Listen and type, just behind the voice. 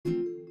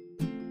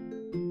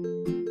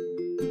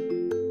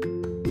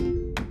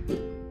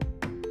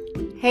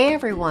Hey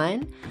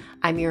everyone,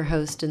 I'm your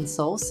host and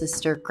soul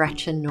sister,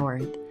 Gretchen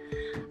North.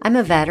 I'm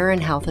a veteran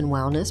health and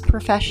wellness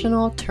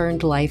professional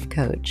turned life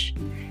coach.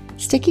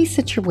 Sticky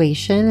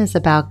Situation is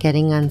about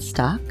getting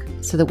unstuck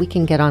so that we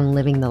can get on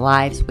living the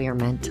lives we are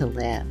meant to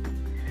live.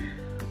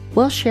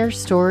 We'll share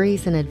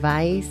stories and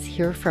advice,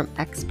 hear from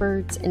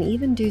experts, and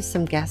even do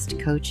some guest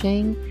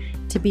coaching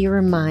to be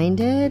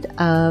reminded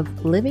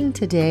of living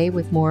today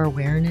with more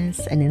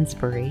awareness and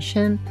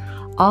inspiration,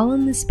 all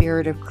in the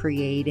spirit of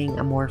creating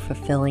a more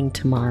fulfilling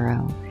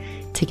tomorrow.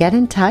 To get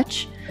in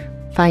touch,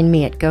 find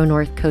me at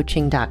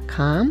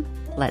gonorthcoaching.com.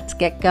 Let's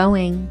get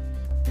going.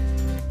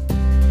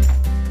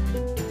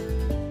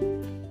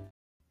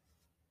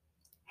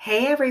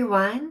 Hey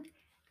everyone,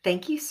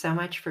 thank you so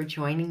much for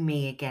joining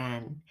me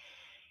again.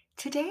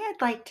 Today I'd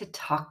like to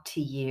talk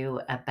to you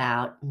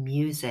about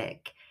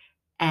music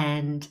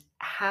and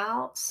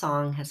how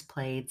song has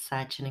played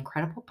such an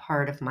incredible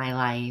part of my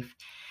life,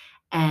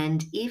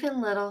 and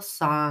even little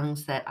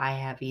songs that I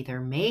have either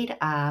made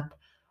up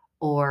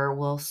or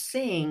will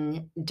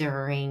sing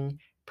during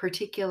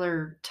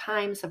particular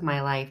times of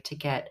my life to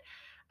get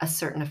a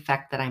certain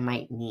effect that I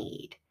might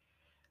need.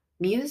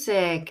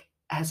 Music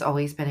has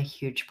always been a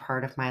huge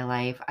part of my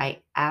life. I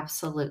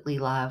absolutely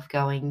love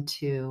going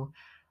to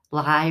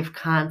live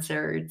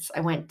concerts. I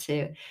went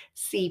to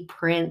see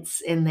Prince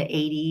in the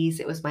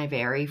 80s. It was my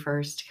very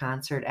first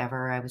concert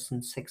ever. I was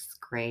in sixth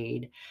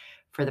grade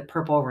for the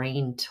Purple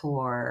Rain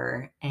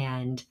tour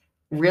and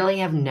really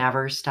have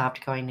never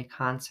stopped going to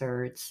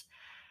concerts.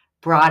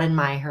 Broaden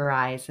my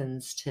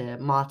horizons to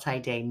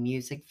multi-day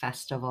music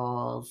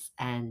festivals,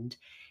 and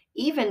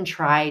even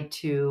tried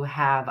to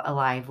have a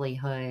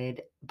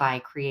livelihood by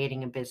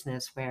creating a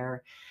business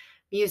where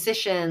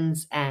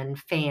musicians and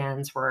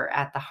fans were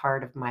at the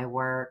heart of my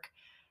work.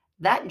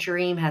 That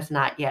dream has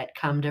not yet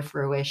come to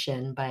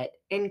fruition, but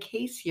in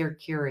case you're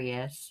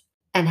curious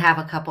and have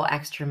a couple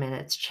extra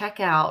minutes, check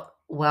out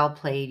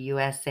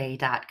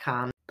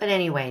wellplayedusa.com. But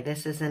anyway,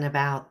 this isn't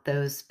about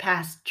those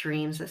past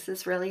dreams. This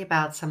is really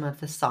about some of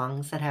the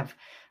songs that have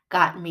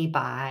gotten me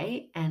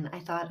by, and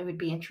I thought it would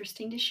be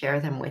interesting to share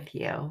them with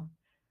you.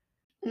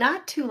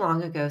 Not too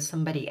long ago,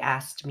 somebody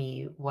asked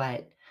me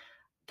what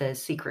the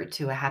secret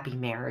to a happy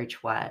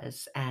marriage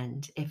was.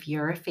 And if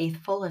you're a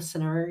faithful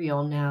listener,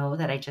 you'll know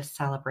that I just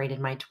celebrated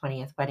my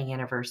 20th wedding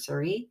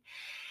anniversary.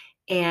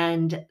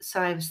 And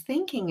so I was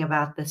thinking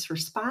about this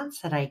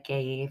response that I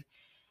gave.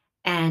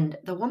 And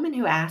the woman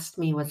who asked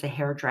me was a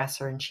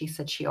hairdresser, and she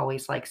said she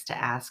always likes to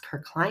ask her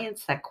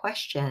clients that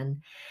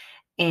question.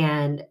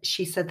 And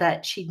she said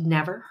that she'd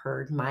never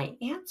heard my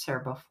answer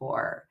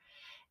before.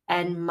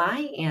 And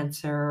my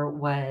answer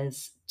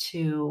was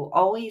to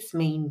always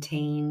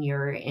maintain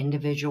your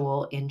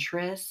individual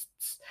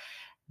interests,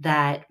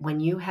 that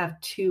when you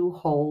have two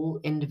whole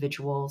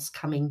individuals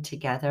coming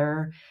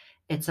together,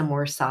 it's a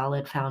more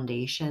solid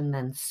foundation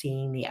than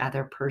seeing the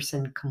other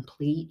person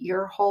complete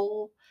your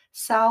whole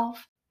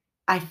self.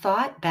 I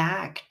thought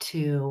back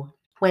to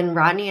when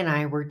Rodney and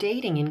I were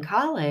dating in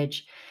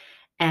college,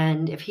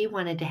 and if he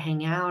wanted to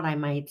hang out, I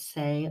might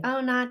say,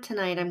 "Oh, not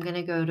tonight. I'm going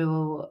to go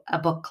to a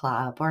book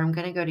club or I'm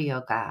going to go to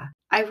yoga."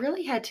 I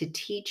really had to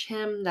teach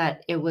him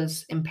that it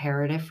was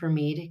imperative for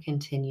me to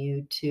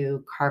continue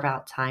to carve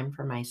out time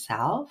for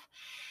myself.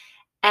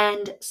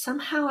 And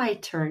somehow I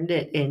turned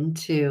it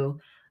into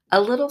a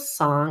little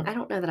song. I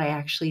don't know that I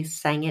actually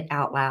sang it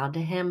out loud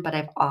to him, but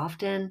I've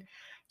often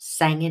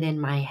sang it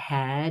in my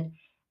head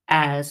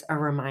as a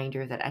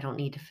reminder that I don't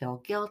need to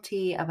feel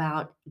guilty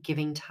about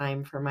giving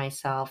time for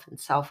myself and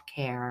self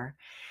care.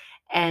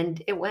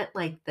 And it went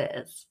like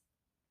this: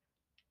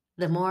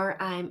 the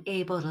more I'm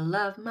able to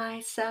love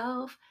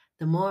myself,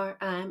 the more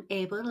I'm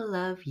able to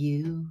love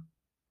you.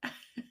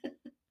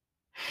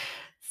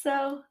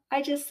 So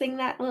I just sing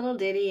that little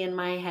ditty in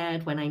my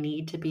head when I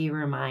need to be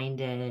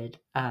reminded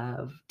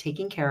of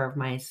taking care of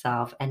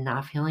myself and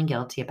not feeling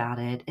guilty about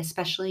it,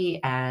 especially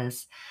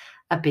as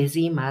a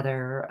busy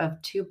mother of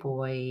two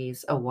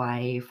boys, a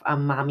wife, a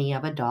mommy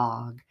of a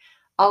dog,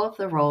 all of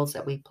the roles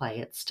that we play.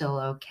 It's still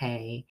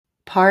okay.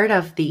 Part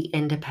of the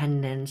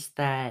independence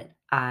that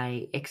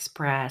I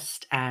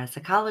expressed as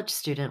a college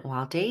student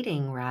while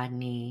dating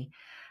Rodney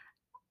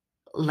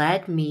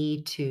led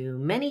me to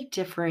many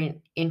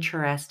different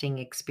interesting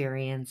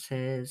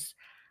experiences.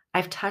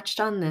 I've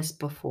touched on this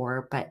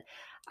before, but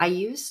I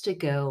used to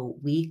go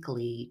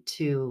weekly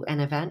to an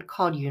event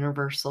called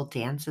Universal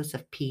Dances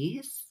of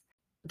Peace.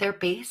 They're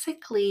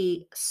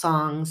basically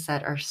songs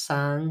that are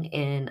sung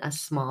in a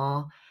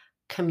small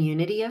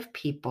community of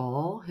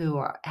people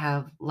who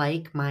have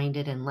like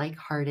minded and like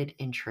hearted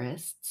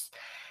interests.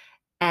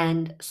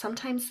 And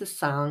sometimes the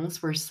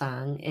songs were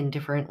sung in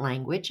different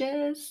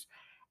languages,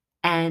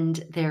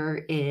 and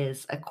there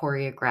is a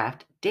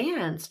choreographed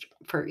dance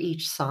for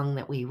each song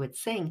that we would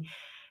sing.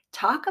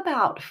 Talk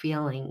about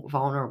feeling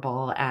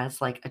vulnerable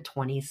as like a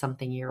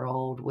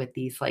 20-something-year-old with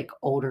these like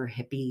older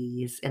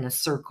hippies in a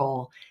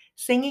circle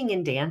singing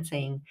and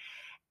dancing.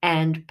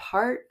 And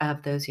part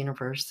of those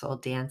universal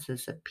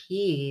dances of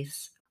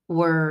peace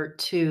were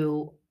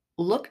to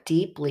look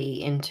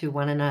deeply into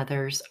one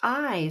another's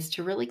eyes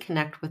to really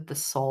connect with the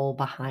soul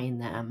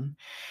behind them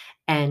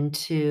and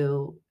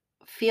to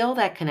feel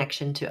that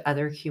connection to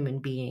other human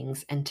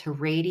beings and to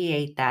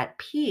radiate that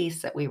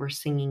peace that we were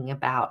singing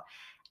about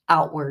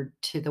outward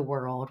to the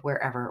world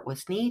wherever it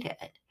was needed.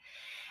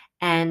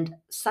 And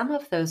some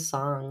of those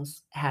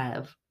songs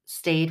have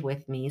stayed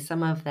with me.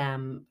 Some of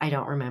them I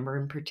don't remember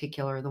in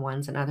particular, the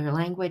ones in other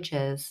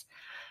languages.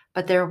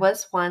 But there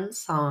was one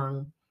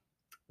song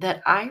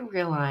that I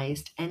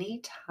realized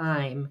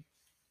anytime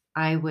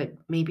I would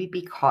maybe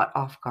be caught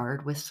off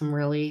guard with some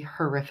really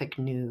horrific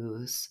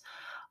news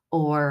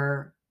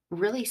or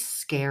really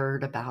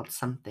scared about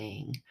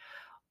something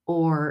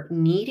or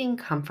needing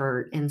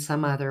comfort in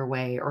some other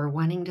way or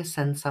wanting to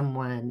send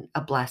someone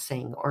a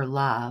blessing or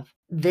love.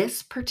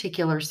 This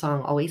particular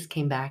song always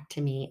came back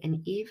to me.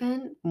 And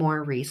even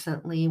more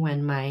recently,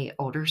 when my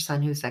older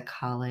son, who's at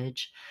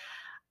college,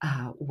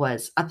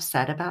 was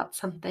upset about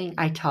something,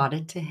 I taught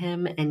it to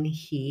him and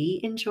he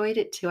enjoyed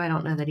it too. I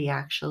don't know that he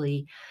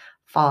actually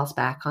falls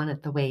back on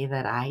it the way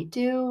that I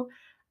do,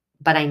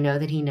 but I know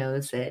that he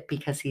knows it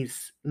because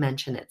he's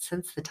mentioned it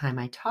since the time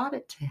I taught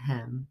it to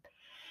him.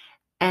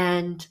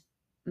 And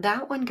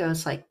that one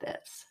goes like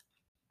this.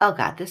 Oh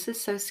god, this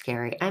is so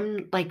scary.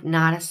 I'm, like,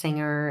 not a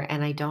singer,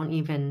 and I don't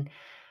even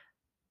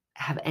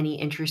have any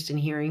interest in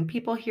hearing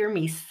people hear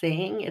me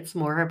sing. It's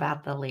more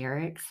about the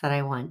lyrics that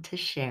I want to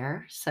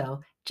share,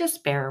 so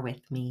just bear with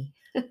me.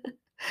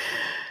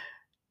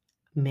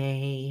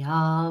 May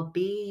all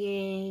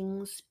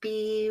beings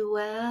be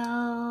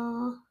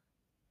well.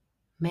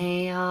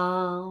 May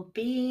all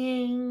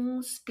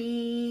beings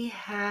be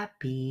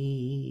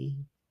happy.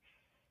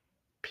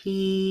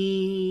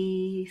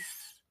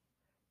 Peace,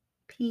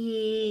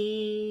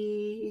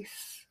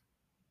 peace,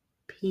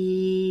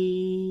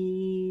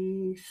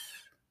 peace.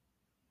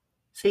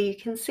 So you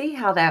can see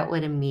how that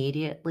would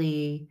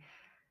immediately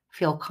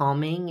feel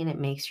calming and it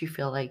makes you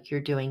feel like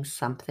you're doing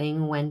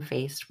something when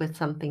faced with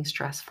something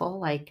stressful.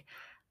 Like,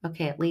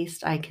 okay, at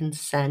least I can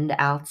send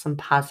out some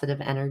positive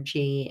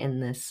energy in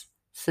this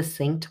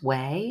succinct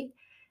way.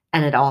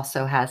 And it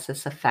also has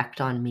this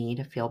effect on me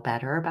to feel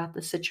better about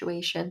the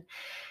situation,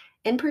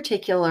 in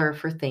particular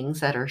for things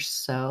that are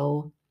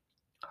so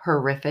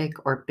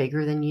horrific or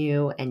bigger than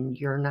you and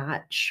you're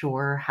not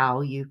sure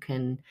how you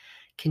can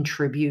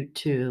contribute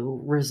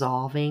to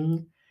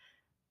resolving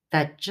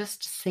that,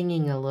 just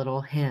singing a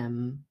little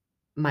hymn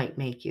might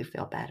make you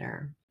feel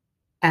better.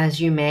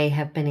 As you may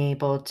have been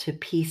able to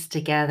piece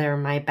together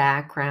my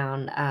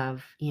background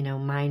of,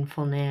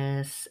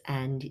 mindfulness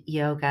and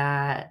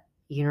yoga,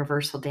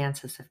 universal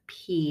dances of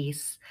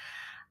peace,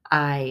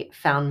 I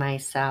found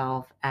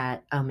myself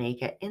at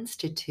Omega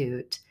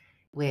Institute,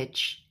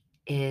 which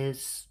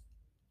is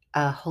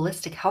a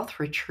holistic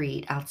health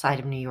retreat outside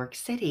of New York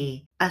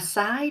City.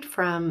 Aside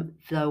from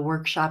the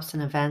workshops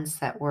and events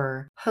that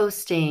were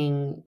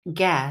hosting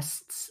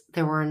guests,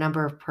 there were a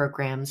number of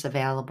programs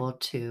available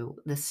to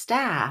the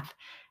staff.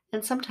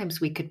 And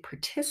sometimes we could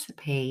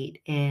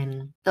participate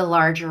in the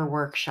larger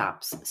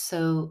workshops.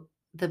 So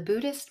the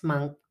Buddhist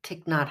monk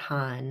Thich Nhat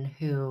Hanh,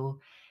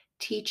 who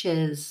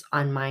teaches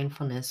on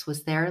mindfulness,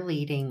 was there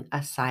leading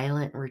a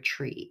silent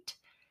retreat.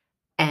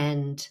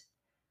 And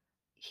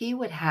he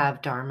would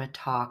have Dharma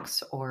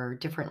talks or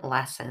different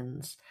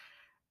lessons,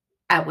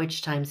 at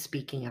which time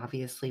speaking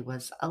obviously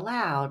was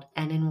allowed.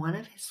 And in one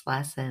of his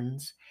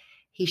lessons,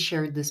 he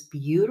shared this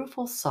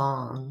beautiful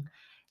song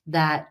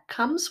that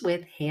comes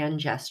with hand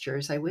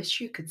gestures. I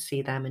wish you could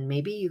see them, and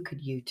maybe you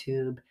could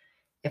YouTube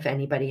if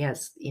anybody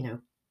has,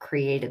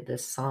 created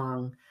this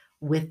song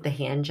with the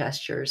hand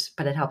gestures,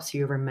 but it helps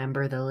you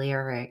remember the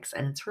lyrics,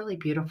 and it's really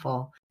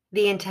beautiful.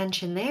 The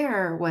intention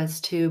there was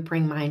to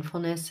bring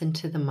mindfulness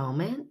into the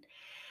moment,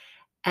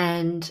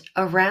 and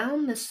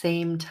around the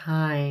same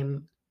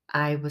time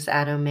I was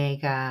at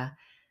Omega,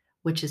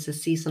 which is a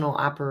seasonal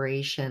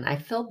operation, I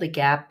filled the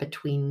gap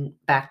between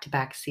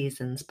back-to-back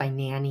seasons by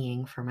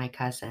nannying for my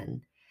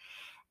cousin.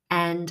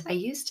 And I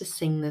used to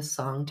sing this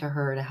song to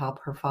her to help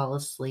her fall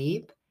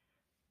asleep.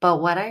 But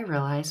what I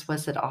realized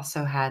was it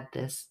also had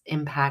this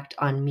impact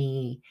on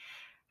me,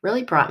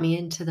 really brought me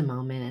into the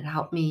moment. It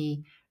helped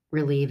me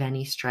relieve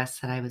any stress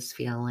that I was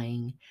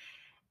feeling.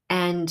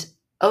 And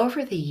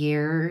over the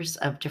years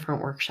of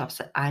different workshops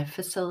that I've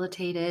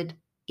facilitated,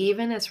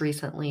 even as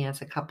recently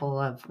as a couple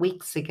of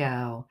weeks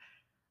ago,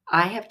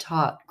 I have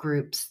taught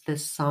groups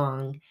this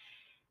song.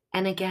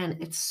 And again,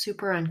 it's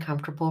super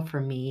uncomfortable for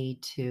me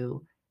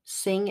to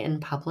sing in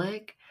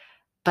public.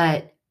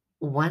 But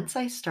once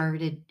I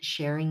started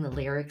sharing the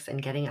lyrics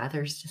and getting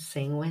others to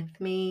sing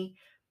with me,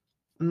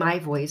 my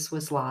voice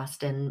was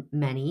lost in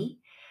many.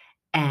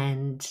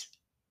 And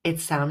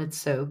it sounded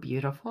so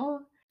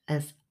beautiful,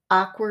 as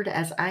awkward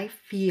as I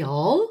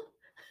feel.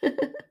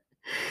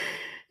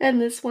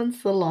 And this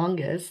one's the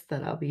longest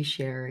that I'll be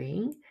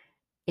sharing,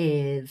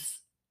 is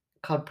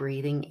called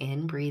Breathing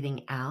In,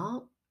 Breathing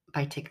Out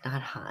by Thich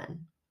Nhat Hanh.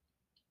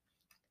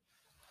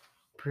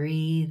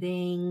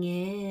 Breathing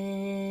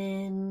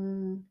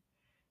in,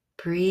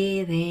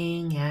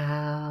 breathing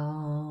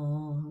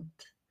out.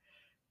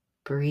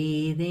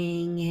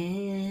 breathing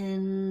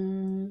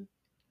in,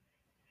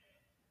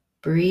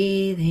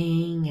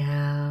 breathing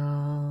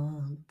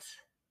out.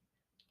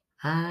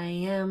 I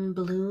am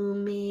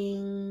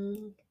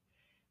blooming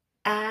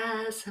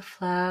as a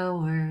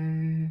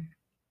flower.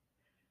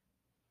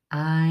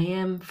 I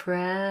am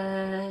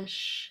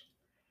fresh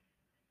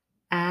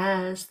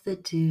as the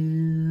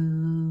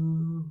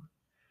dew.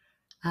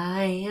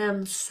 I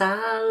am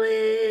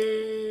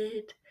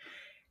solid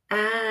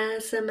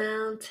as a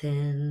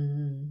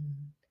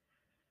mountain.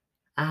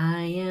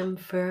 I am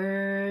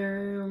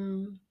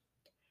firm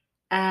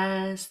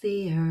as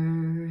the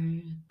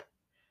earth.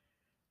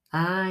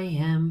 I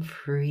am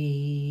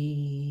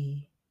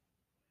free.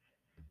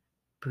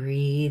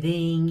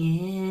 Breathing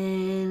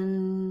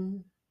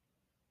in,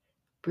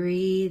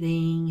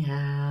 breathing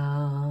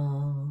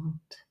out.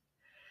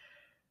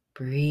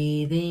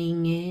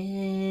 Breathing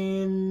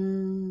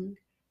in,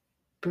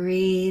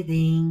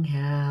 breathing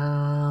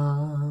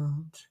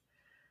out.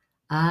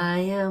 I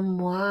am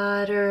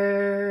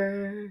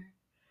water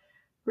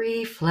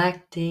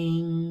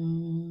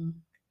reflecting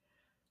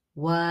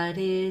what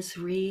is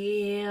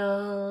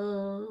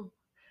real,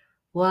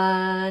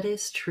 what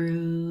is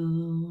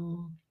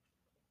true.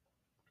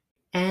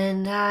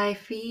 And I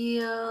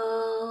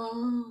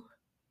feel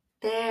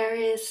there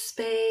is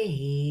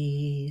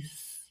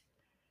space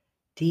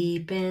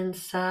deep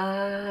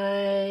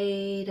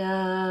inside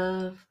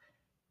of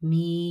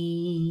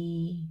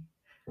me.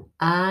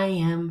 I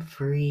am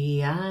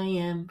free, I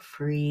am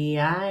free,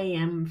 I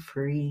am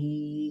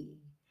free.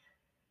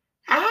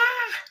 Ah!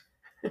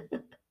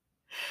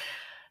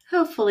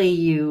 Hopefully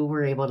you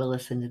were able to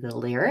listen to the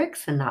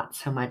lyrics and not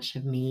so much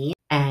of me.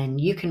 And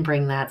you can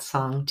bring that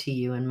song to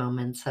you in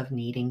moments of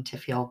needing to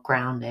feel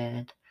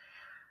grounded.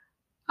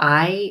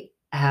 I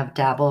have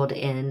dabbled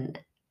in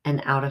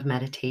and out of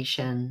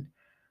meditation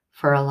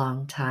for a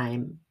long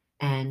time.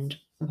 And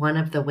one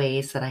of the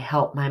ways that I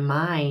help my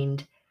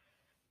mind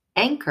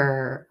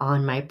anchor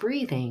on my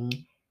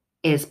breathing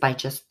is by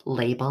just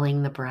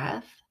labeling the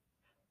breath.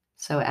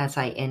 So as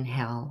I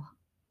inhale,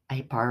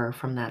 I borrow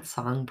from that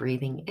song,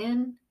 breathing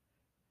in.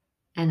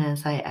 And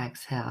as I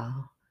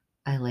exhale,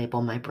 I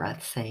label my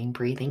breath, saying,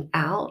 breathing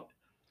out.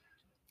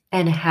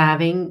 And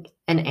having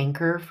an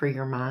anchor for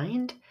your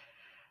mind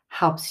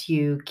helps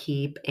you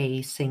keep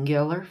a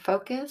singular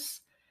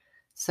focus.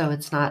 So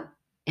it's not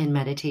in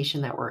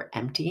meditation that we're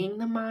emptying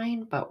the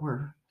mind, but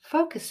we're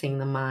focusing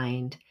the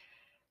mind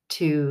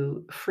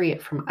to free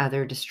it from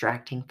other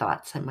distracting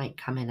thoughts that might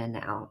come in and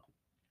out.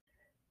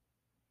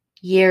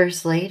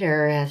 Years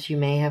later, as you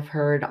may have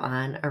heard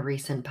on a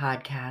recent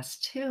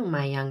podcast too,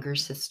 my younger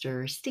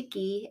sister,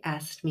 Sticky,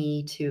 asked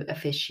me to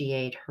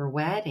officiate her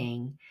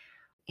wedding.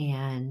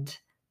 And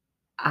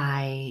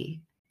I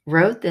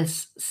wrote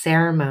this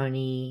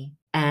ceremony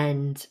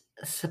and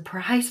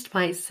surprised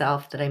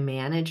myself that I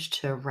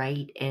managed to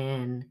write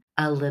in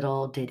a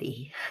little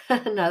ditty,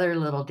 another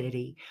little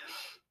ditty.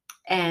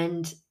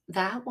 And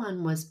that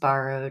one was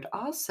borrowed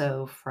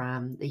also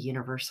from the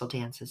Universal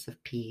Dances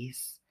of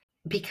Peace.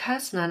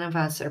 Because none of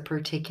us are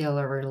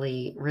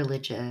particularly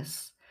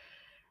religious,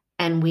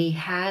 and we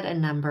had a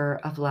number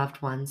of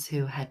loved ones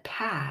who had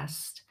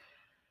passed,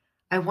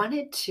 I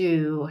wanted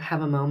to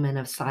have a moment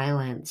of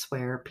silence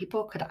where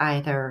people could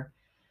either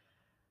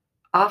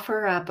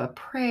offer up a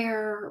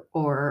prayer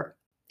or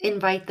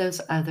invite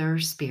those other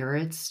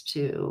spirits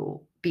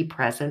to be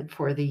present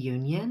for the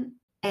union.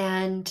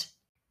 And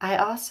I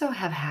also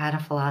have had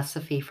a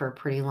philosophy for a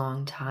pretty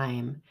long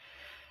time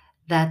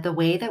that the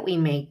way that we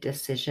make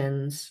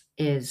decisions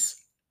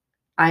is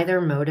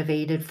either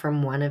motivated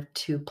from one of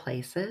two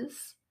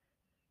places.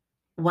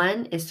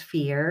 One is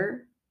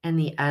fear, and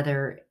the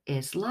other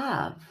is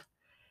love.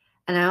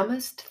 And I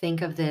almost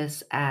think of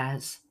this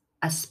as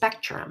a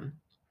spectrum.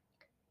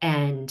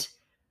 And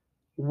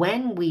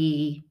when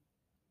we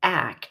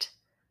act,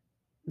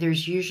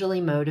 there's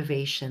usually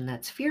motivation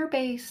that's fear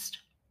based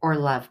or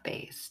love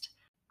based.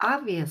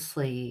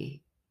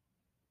 Obviously,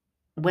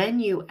 when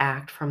you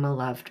act from a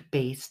love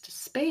based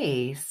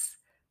space,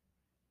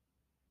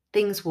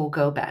 things will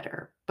go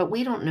better, but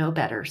we don't know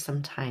better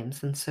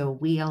sometimes. And so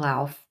we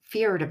allow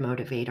fear to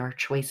motivate our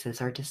choices,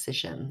 our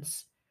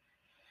decisions.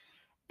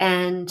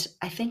 And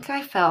I think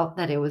I felt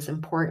that it was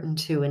important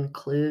to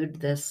include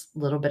this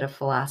little bit of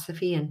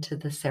philosophy into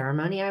the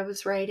ceremony I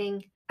was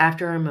writing.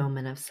 After a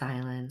moment of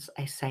silence,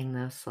 I sang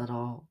this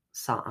little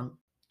song.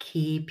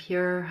 Keep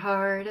your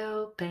heart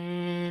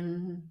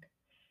open.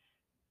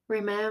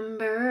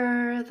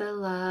 Remember the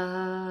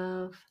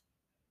love,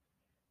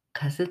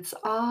 'cause it's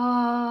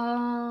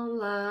all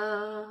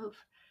love,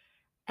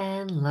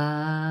 and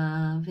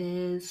love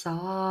is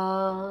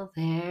all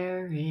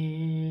there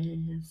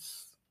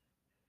is.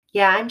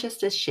 Yeah, I'm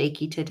just as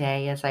shaky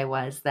today as I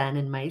was then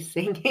in my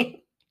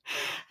singing.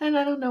 And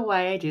I don't know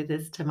why I do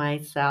this to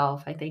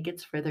myself. I think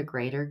it's for the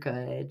greater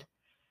good.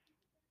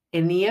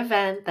 In the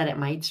event that it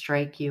might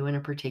strike you in a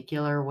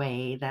particular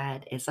way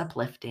that is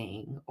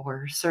uplifting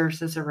or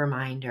serves as a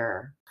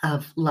reminder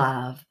of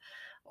love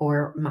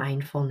or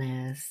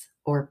mindfulness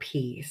or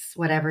peace,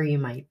 whatever you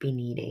might be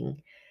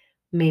needing,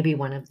 maybe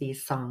one of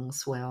these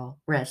songs will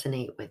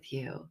resonate with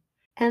you.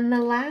 And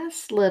the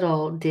last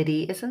little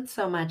ditty isn't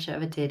so much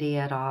of a ditty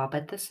at all,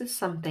 but this is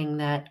something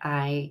that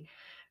I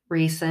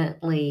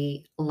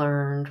recently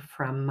learned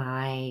from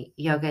my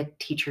yoga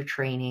teacher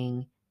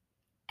training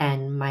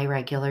and my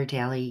regular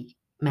daily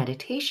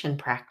meditation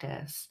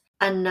practice.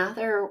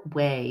 Another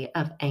way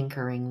of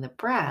anchoring the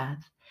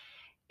breath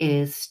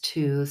is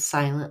to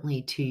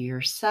silently to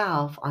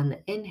yourself on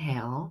the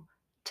inhale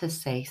to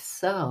say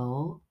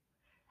so,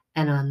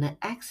 and on the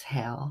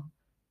exhale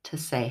to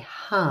say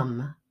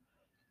hum.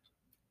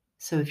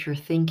 So if you're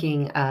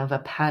thinking of a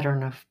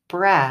pattern of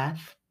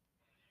breath,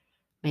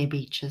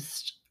 maybe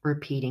just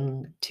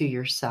repeating to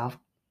yourself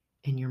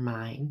in your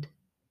mind,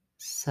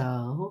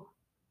 so,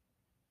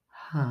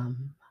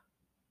 hum,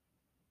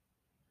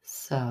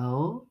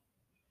 so,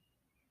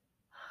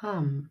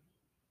 hum,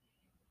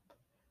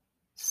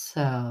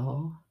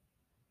 so,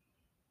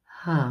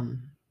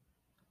 hum.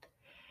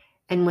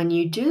 And when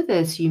you do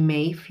this, you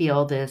may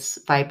feel this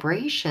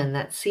vibration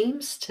that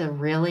seems to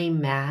really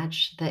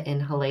match the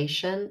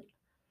inhalation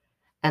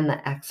and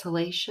the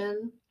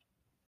exhalation.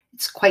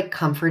 It's quite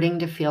comforting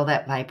to feel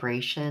that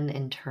vibration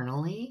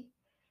internally.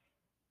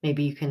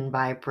 Maybe you can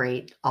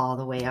vibrate all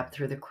the way up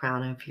through the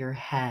crown of your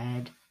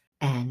head,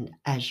 and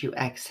as you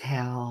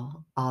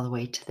exhale, all the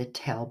way to the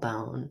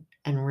tailbone,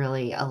 and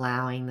really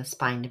allowing the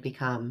spine to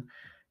become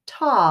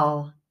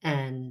tall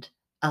and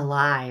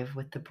alive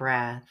with the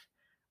breath,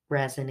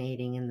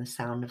 resonating in the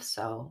sound of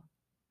so,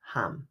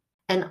 hum.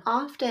 And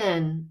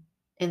often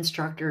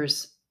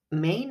instructors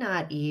may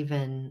not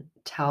even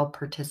tell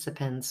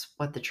participants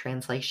what the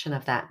translation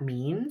of that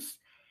means,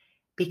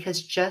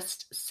 because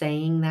just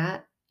saying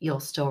that, you'll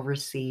still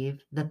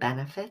receive the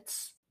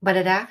benefits. But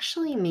it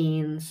actually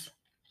means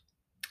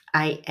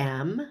I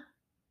am.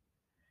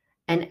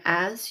 And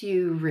as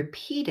you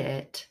repeat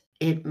it,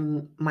 it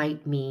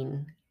might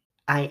mean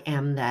I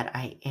am that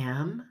I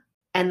am.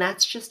 And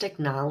that's just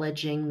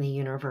acknowledging the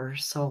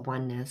universal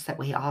oneness that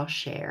we all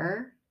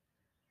share,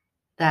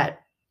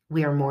 that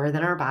we are more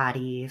than our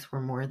bodies,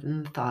 we're more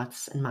than the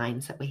thoughts and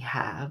minds that we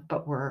have,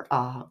 but we're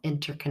all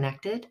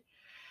interconnected.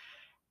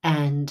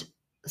 And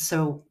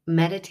so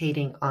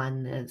meditating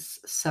on this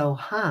so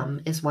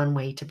hum is one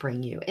way to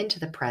bring you into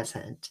the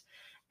present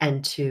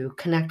and to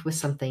connect with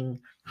something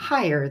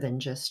higher than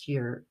just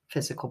your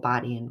physical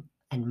body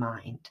and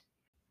mind.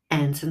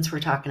 And since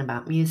we're talking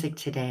about music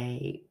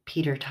today,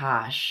 Peter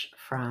Tosh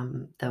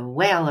from the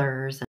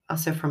Wailers, and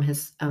also from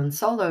his own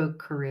solo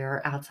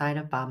career outside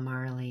of Bob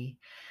Marley,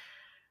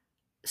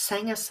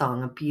 sang a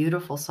song, a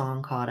beautiful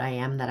song called I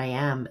Am That I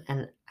Am.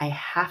 And I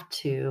have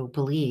to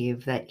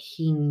believe that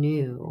he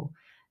knew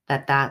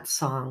that that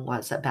song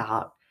was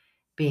about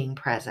being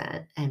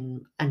present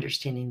and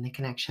understanding the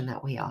connection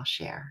that we all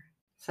share.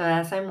 So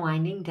as I'm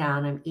winding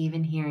down, I'm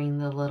even hearing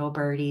the little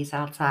birdies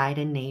outside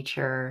in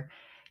nature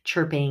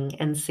chirping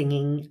and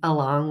singing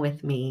along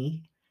with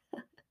me.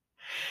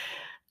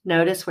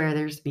 Notice where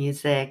there's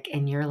music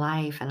in your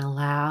life and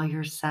allow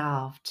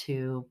yourself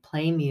to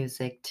play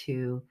music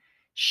to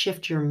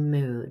shift your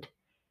mood.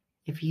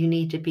 If you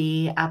need to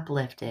be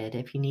uplifted,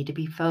 if you need to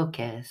be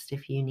focused,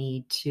 if you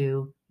need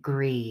to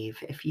grieve,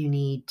 if you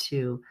need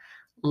to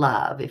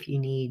love, if you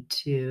need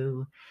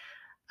to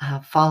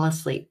fall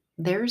asleep,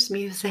 there's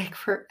music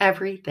for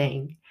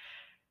everything.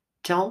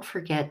 Don't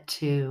forget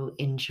to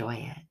enjoy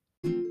it.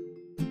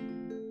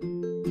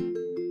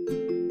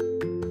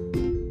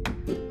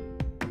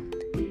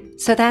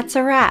 So that's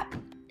a wrap.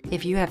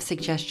 If you have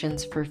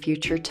suggestions for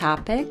future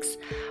topics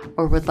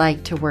or would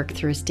like to work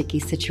through a sticky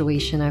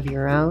situation of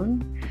your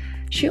own,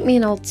 shoot me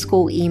an old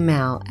school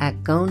email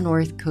at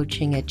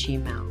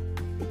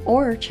gonorthcoaching@gmail.com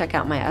or check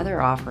out my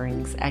other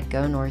offerings at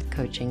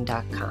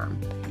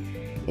gonorthcoaching.com.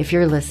 If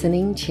you're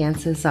listening,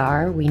 chances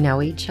are we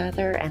know each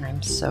other, and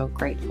I'm so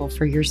grateful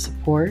for your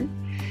support.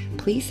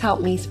 Please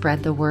help me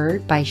spread the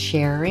word by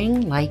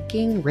sharing,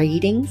 liking,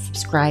 rating,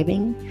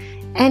 subscribing.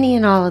 Any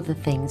and all of the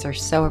things are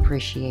so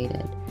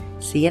appreciated.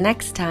 See you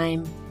next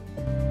time.